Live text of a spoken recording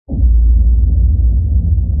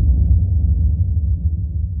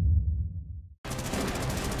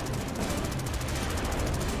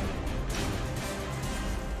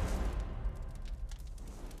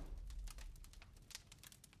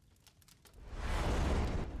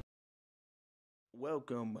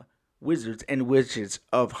Welcome, wizards and witches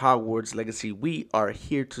of Hogwarts Legacy. We are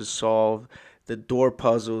here to solve the door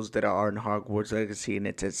puzzles that are in Hogwarts Legacy, and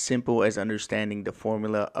it's as simple as understanding the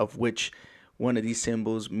formula of which one of these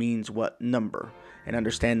symbols means what number, and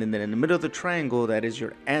understanding that in the middle of the triangle, that is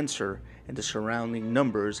your answer, and the surrounding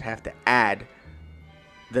numbers have to add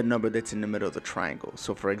the number that's in the middle of the triangle.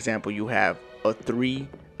 So, for example, you have a 3,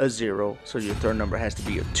 a 0, so your third number has to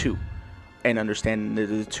be a 2. And understanding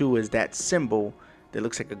that the 2 is that symbol that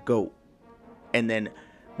looks like a goat. And then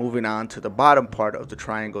moving on to the bottom part of the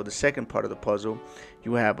triangle, the second part of the puzzle,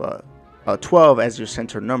 you have a 12 as your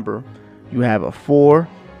center number. You have a 4,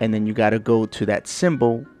 and then you got to go to that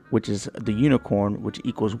symbol, which is the unicorn, which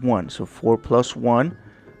equals 1. So 4 plus 1,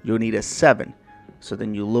 you'll need a 7. So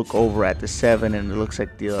then you look over at the 7, and it looks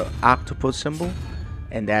like the octopus symbol.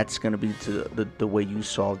 And that's going to be the way you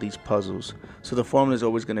solve these puzzles. So the formula is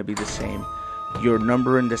always going to be the same. Your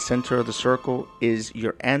number in the center of the circle is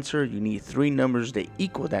your answer. You need 3 numbers that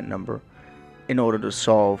equal that number in order to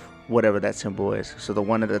solve whatever that symbol is. So the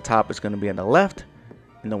one at the top is going to be on the left,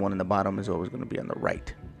 and the one in the bottom is always going to be on the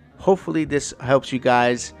right. Hopefully this helps you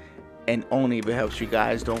guys, and only if it helps you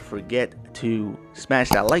guys, don't forget to smash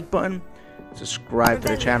that like button, subscribe to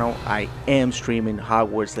the channel. I am streaming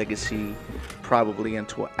Hogwarts Legacy probably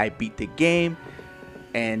until I beat the game.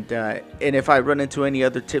 And if I run into any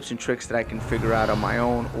other tips and tricks that I can figure out on my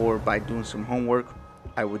own or by doing some homework,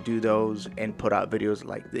 I will do those and put out videos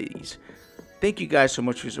like these. Thank you guys so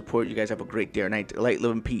much for your support. You guys have a great day or night. Light,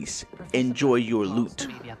 live in peace. Enjoy your loot.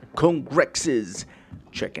 Congrexes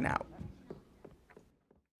checking out.